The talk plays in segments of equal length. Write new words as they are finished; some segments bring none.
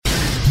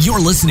You're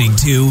listening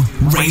to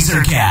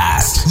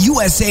Razorcast,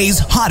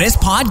 USA's hottest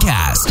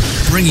podcast,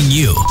 bringing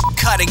you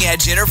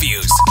cutting-edge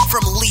interviews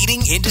from leading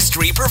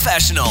industry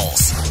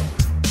professionals.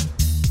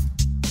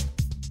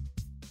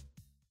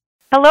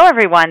 Hello,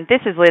 everyone. This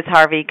is Liz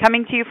Harvey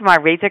coming to you from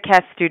our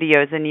Razorcast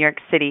studios in New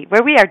York City,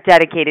 where we are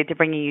dedicated to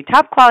bringing you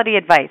top-quality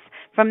advice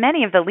from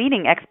many of the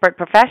leading expert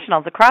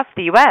professionals across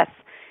the U.S.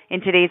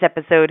 In today's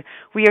episode,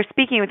 we are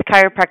speaking with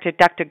chiropractor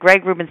Dr.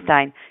 Greg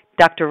Rubenstein.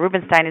 Dr.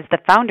 Rubenstein is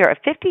the founder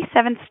of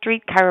 57th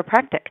Street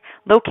Chiropractic,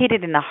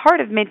 located in the heart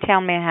of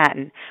Midtown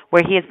Manhattan,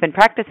 where he has been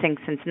practicing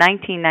since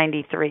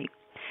 1993.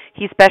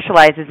 He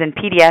specializes in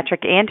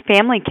pediatric and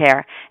family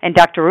care, and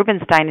Dr.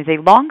 Rubenstein is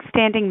a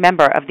long-standing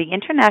member of the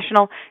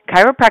International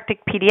Chiropractic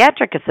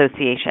Pediatric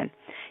Association.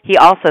 He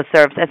also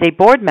serves as a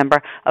board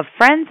member of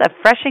Friends of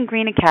Fresh and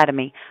Green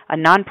Academy, a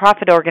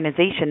nonprofit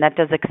organization that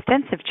does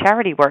extensive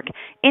charity work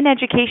in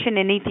education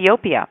in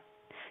Ethiopia.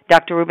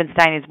 Dr.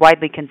 Rubenstein is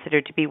widely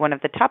considered to be one of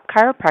the top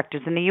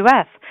chiropractors in the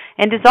U.S.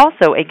 and is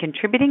also a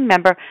contributing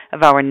member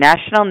of our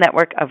national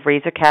network of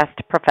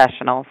Razorcast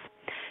professionals.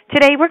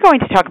 Today, we're going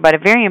to talk about a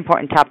very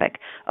important topic,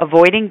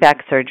 avoiding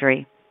back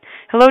surgery.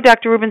 Hello,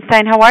 Dr.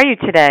 Rubenstein. How are you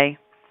today?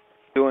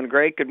 Doing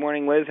great. Good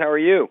morning, Liz. How are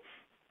you?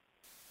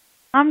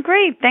 I'm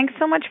great. Thanks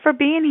so much for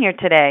being here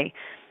today.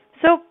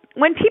 So,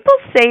 when people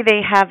say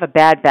they have a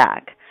bad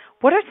back,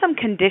 what are some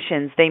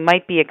conditions they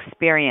might be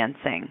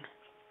experiencing?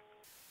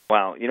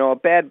 Wow, a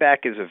bad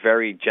back is a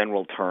very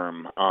general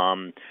term,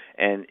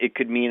 and it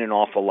could mean an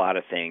awful lot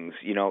of things.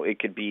 It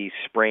could be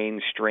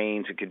sprains,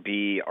 strains, it could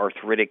be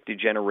arthritic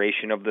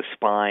degeneration of the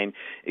spine,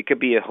 it could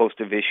be a host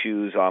of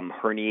issues,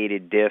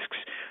 herniated discs.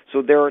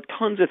 So there are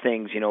tons of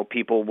things,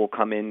 people will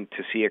come in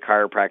to see a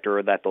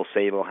chiropractor that they'll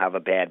say they'll have a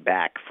bad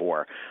back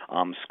for.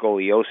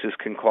 Scoliosis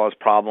can cause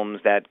problems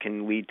that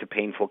can lead to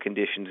painful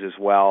conditions as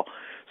well.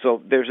 So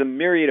there's a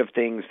myriad of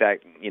things that,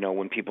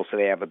 when people say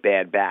they have a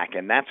bad back,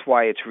 and that's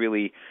why it's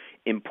really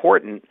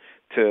important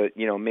to,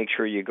 make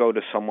sure you go to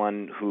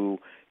someone who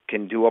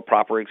can do a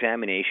proper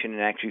examination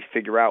and actually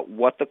figure out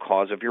what the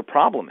cause of your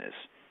problem is.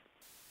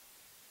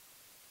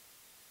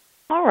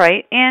 All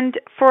right. And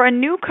for a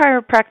new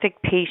chiropractic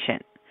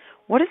patient,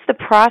 what is the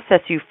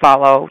process you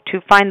follow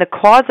to find the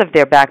cause of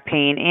their back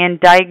pain and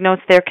diagnose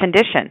their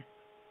condition?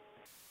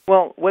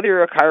 Well, whether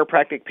you're a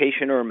chiropractic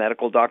patient or a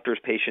medical doctor's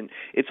patient,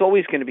 it's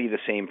always going to be the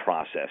same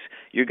process.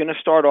 You're going to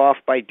start off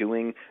by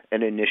doing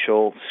an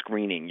initial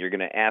screening. You're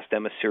going to ask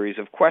them a series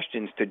of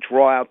questions to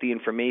draw out the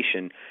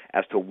information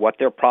as to what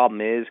their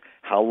problem is,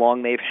 how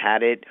long they've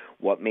had it,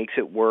 what makes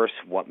it worse,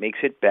 what makes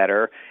it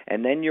better,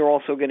 and then you're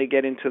also going to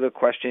get into the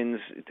questions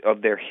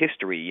of their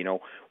history.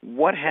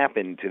 What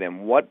happened to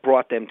them? What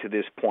brought them to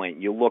this point?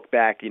 You look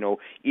back,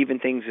 even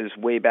things as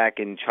way back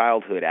in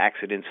childhood,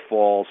 accidents,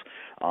 falls,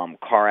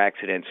 car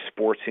accidents,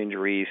 sports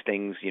injuries,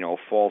 things,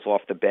 falls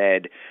off the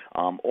bed,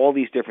 all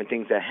these different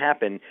things that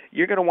happen.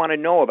 You're going to want to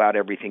know about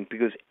everything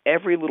because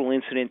every little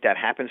incident that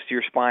happens to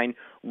your spine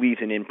leaves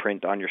an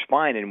imprint on your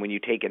spine, and when you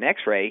take an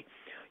X-ray,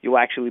 you'll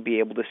actually be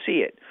able to see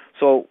it.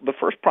 So the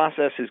first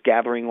process is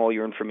gathering all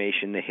your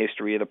information, the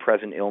history of the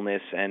present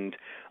illness and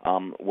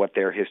what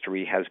their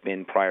history has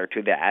been prior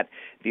to that.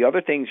 The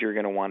other things you're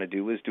going to want to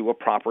do is do a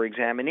proper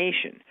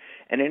examination.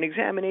 And an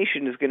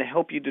examination is going to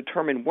help you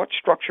determine what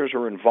structures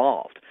are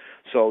involved.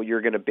 So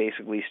you're going to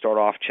basically start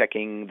off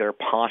checking their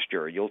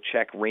posture. You'll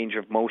check range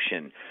of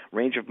motion.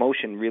 Range of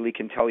motion really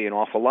can tell you an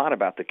awful lot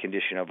about the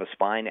condition of a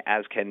spine,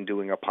 as can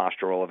doing a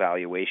postural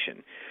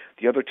evaluation.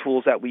 The other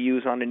tools that we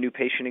use on a new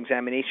patient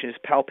examination is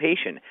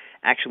palpation,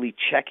 actually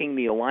checking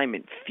the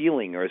alignment,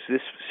 feeling, or is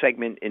this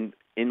segment in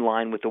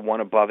line with the one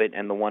above it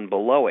and the one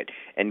below it,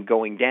 and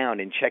going down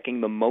and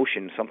checking the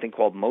motion. Something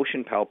called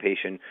motion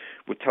palpation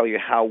would tell you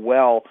how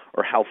well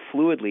or how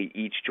fluidly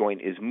each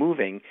joint is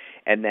moving.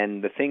 And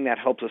then the thing that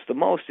helps us the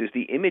most is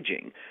the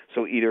imaging.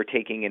 So either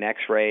taking an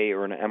X-ray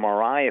or an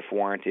MRI, if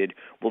warranted,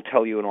 will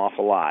tell you an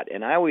awful lot.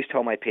 And I always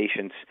tell my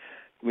patients,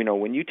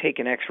 when you take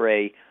an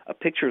X-ray, a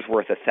picture's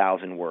worth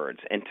 1,000 words.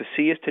 And to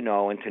see is to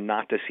know, and to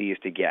not to see is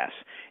to guess.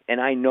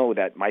 And I know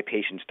that my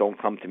patients don't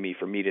come to me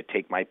for me to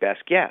take my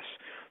best guess.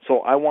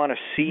 So I want to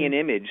see an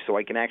image so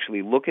I can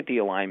actually look at the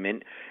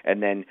alignment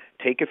and then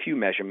take a few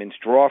measurements,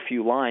 draw a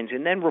few lines,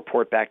 and then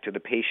report back to the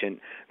patient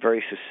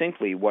very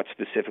succinctly what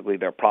specifically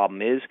their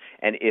problem is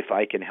and if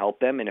I can help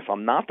them. And if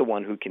I'm not the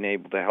one who can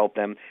able to help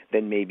them,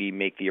 then maybe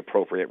make the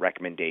appropriate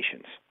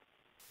recommendations.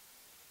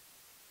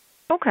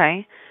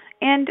 Okay.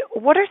 And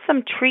what are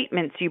some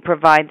treatments you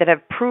provide that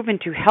have proven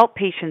to help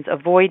patients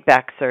avoid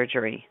back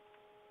surgery?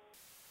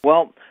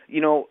 Well,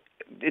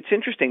 it's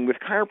interesting. With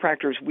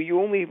chiropractors, we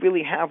only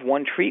really have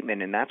one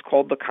treatment, and that's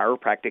called the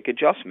chiropractic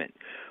adjustment.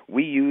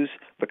 We use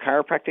the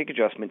chiropractic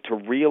adjustment to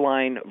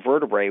realign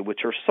vertebrae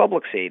which are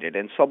subluxated,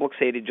 and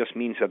subluxated just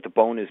means that the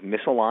bone is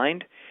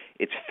misaligned,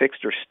 it's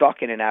fixed or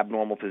stuck in an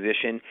abnormal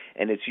position,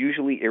 and it's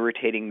usually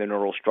irritating the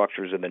neural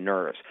structures of the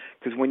nerves.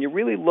 Because when you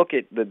really look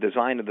at the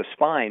design of the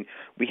spine,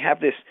 we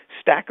have this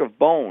stack of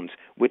bones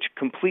which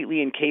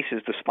completely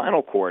encases the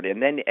spinal cord,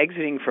 and then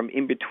exiting from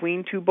in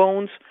between two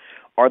bones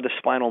are the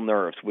spinal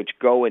nerves, which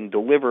go and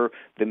deliver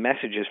the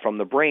messages from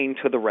the brain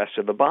to the rest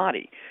of the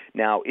body.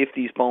 Now, if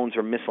these bones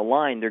are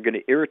misaligned, they're going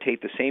to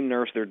irritate the same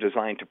nerves they're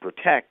designed to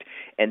protect,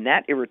 and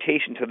that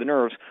irritation to the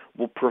nerves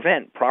will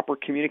prevent proper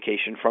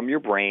communication from your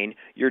brain,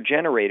 your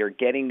generator,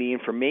 getting the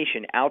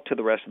information out to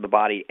the rest of the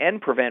body,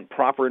 and prevent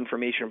proper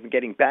information from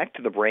getting back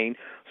to the brain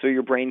so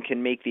your brain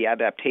can make the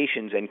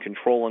adaptations and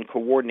control and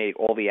coordinate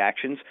all the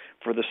actions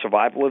for the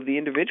survival of the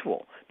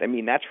individual. I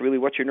mean, that's really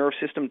what your nerve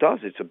system does.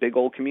 It's a big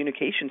old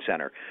communication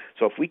center.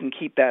 So if we can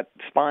keep that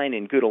spine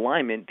in good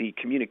alignment, the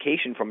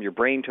communication from your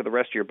brain to the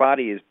rest of your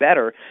body is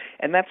better.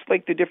 And that's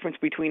like the difference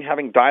between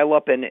having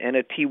dial-up and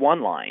a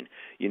T1 line.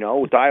 You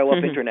know,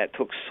 dial-up internet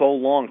took so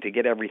long to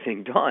get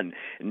everything done.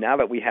 And now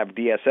that we have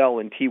DSL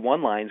and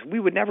T1 lines,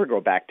 we would never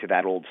go back to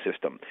that old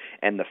system.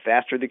 And the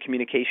faster the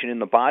communication in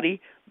the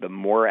body, the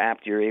more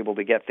apt you're able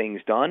to get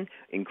things done,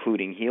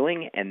 including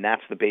healing, and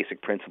that's the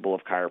basic principle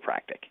of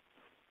chiropractic.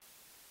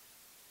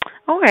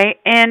 Okay,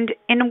 and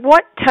in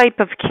what type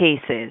of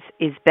cases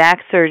is back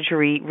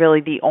surgery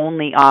really the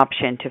only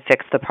option to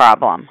fix the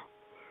problem?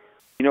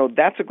 You know,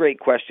 that's a great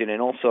question,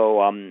 and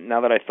also,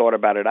 now that I thought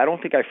about it, I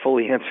don't think I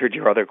fully answered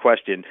your other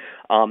question.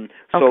 So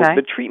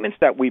the treatments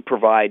that we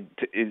provide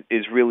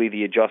is really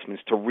the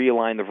adjustments to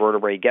realign the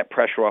vertebrae, get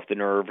pressure off the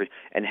nerve,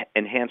 and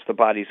enhance the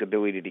body's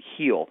ability to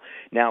heal.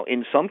 Now,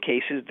 in some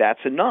cases,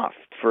 that's enough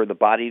for the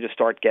body to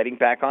start getting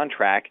back on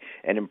track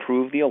and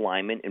improve the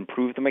alignment,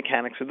 improve the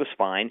mechanics of the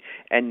spine,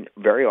 and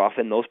very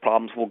often those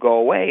problems will go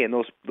away, and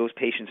those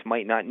patients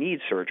might not need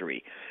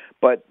surgery.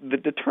 But the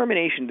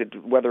determination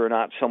that whether or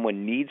not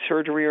someone needs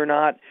surgery or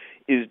not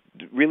is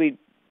really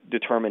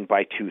determined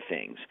by two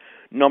things.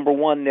 Number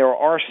one, there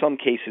are some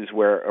cases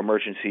where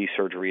emergency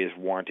surgery is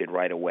warranted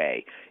right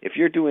away. If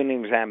you're doing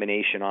an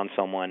examination on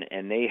someone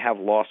and they have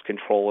lost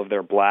control of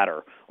their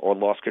bladder or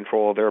lost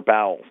control of their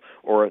bowels,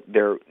 or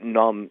they're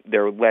numb,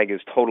 their leg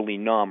is totally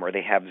numb, or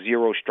they have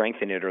zero strength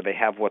in it, or they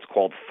have what's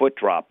called foot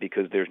drop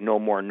because there's no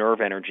more nerve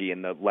energy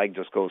and the leg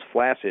just goes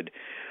flaccid,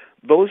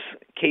 those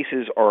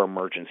cases are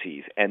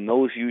emergencies, and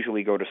those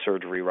usually go to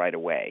surgery right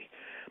away.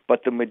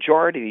 But the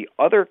majority of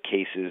the other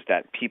cases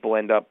that people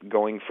end up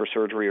going for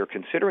surgery or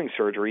considering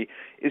surgery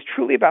is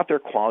truly about their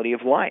quality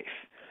of life.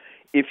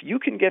 If you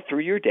can get through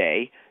your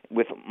day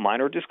with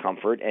minor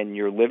discomfort and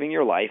you're living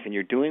your life and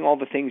you're doing all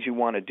the things you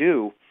want to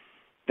do,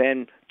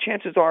 then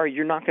chances are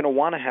you're not going to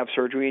want to have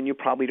surgery and you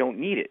probably don't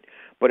need it.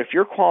 But if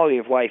your quality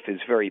of life is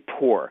very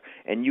poor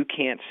and you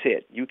can't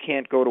sit, you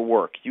can't go to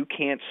work, you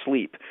can't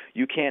sleep,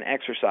 you can't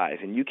exercise,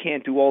 and you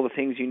can't do all the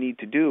things you need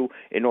to do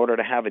in order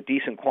to have a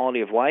decent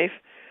quality of life,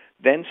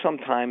 then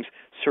sometimes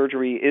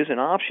surgery is an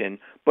option,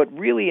 but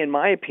really, in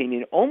my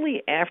opinion,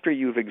 only after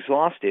you've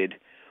exhausted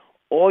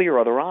all your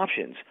other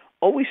options.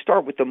 Always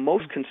start with the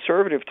most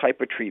conservative type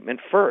of treatment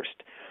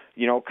first.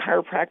 You know,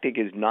 chiropractic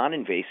is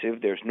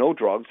non-invasive. There's no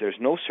drugs. There's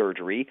no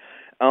surgery.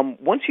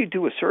 Once you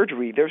do a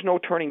surgery, there's no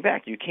turning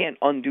back. You can't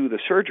undo the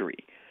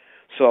surgery.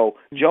 So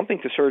jumping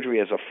to surgery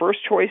as a first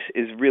choice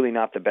is really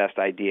not the best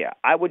idea.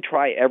 I would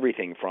try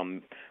everything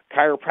from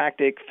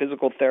chiropractic,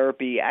 physical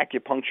therapy,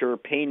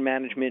 acupuncture, pain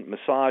management,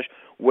 massage,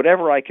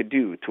 whatever I could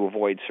do to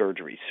avoid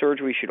surgery.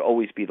 Surgery should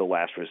always be the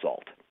last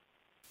result.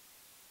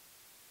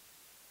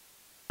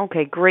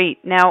 Okay,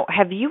 great. Now,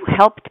 have you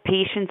helped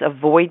patients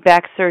avoid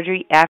back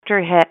surgery after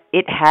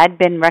it had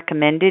been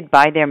recommended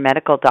by their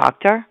medical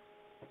doctor?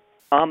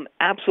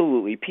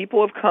 Absolutely.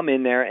 People have come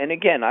in there, and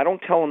again, I don't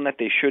tell them that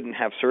they shouldn't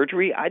have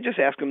surgery. I just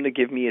ask them to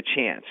give me a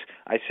chance.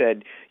 I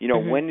said,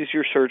 when is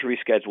your surgery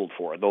scheduled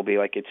for? They'll be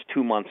like, it's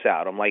 2 months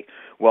out. I'm like,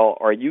 well,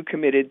 are you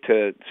committed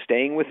to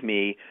staying with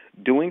me,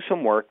 doing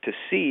some work to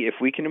see if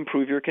we can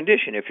improve your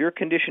condition? If your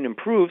condition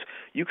improves,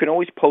 you can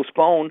always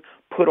postpone,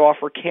 put off,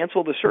 or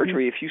cancel the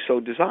surgery if you so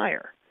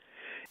desire.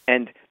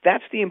 And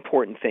that's the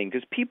important thing,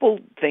 because people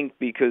think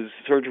because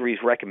surgery is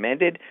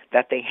recommended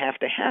that they have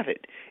to have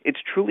it. It's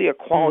truly a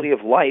quality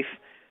of life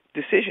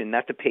decision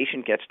that the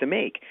patient gets to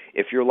make.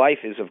 If your life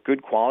is of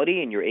good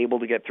quality and you're able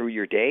to get through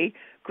your day,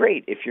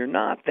 great. If you're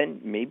not,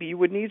 then maybe you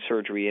would need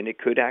surgery, and it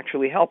could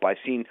actually help. I've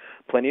seen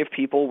plenty of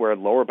people where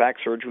lower back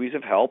surgeries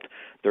have helped.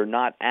 They're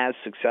not as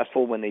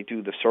successful when they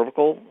do the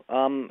cervical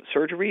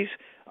surgeries.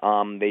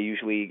 They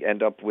usually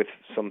end up with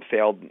some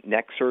failed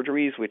neck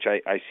surgeries, which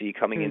I see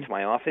coming into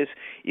my office,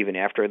 even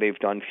after they've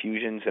done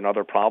fusions and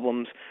other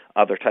problems,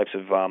 other types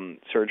of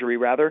surgery,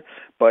 rather.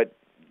 But,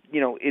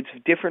 it's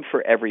different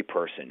for every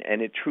person,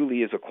 and it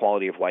truly is a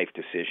quality of life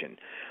decision.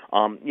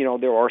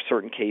 There are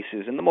certain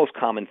cases, and the most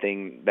common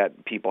thing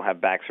that people have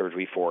back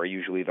surgery for are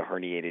usually the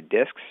herniated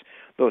discs.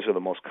 Those are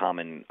the most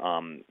common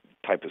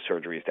type of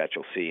surgeries that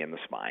you'll see in the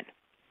spine.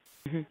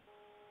 Mm-hmm.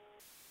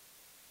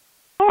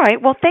 All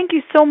right. Well, thank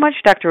you so much,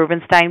 Dr.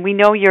 Rubenstein. We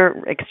know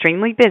you're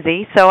extremely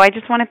busy, so I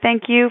just want to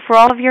thank you for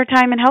all of your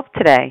time and help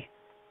today.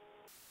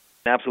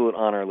 An absolute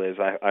honor, Liz.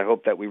 I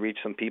hope that we reach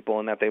some people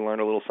and that they learn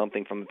a little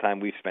something from the time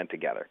we've spent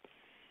together.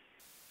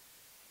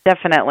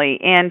 Definitely.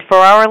 And for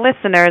our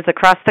listeners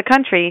across the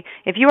country,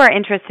 if you are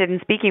interested in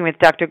speaking with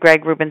Dr.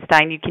 Greg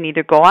Rubenstein, you can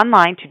either go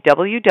online to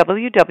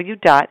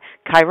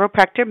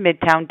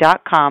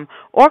www.chiropractormidtown.com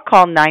or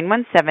call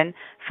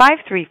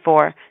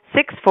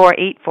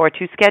 917-534-6484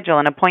 to schedule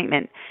an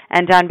appointment.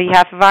 And on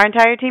behalf of our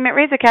entire team at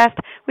RazorCast,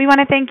 we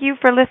want to thank you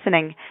for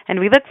listening, and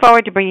we look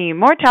forward to bringing you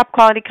more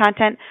top-quality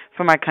content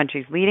from our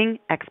country's leading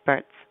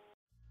experts.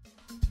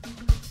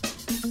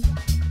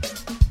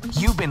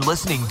 You've been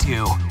listening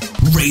to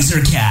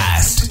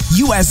RazorCast,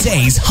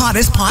 USA's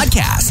hottest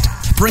podcast,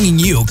 bringing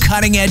you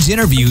cutting-edge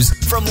interviews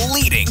from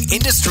leading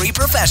industry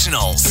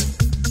professionals.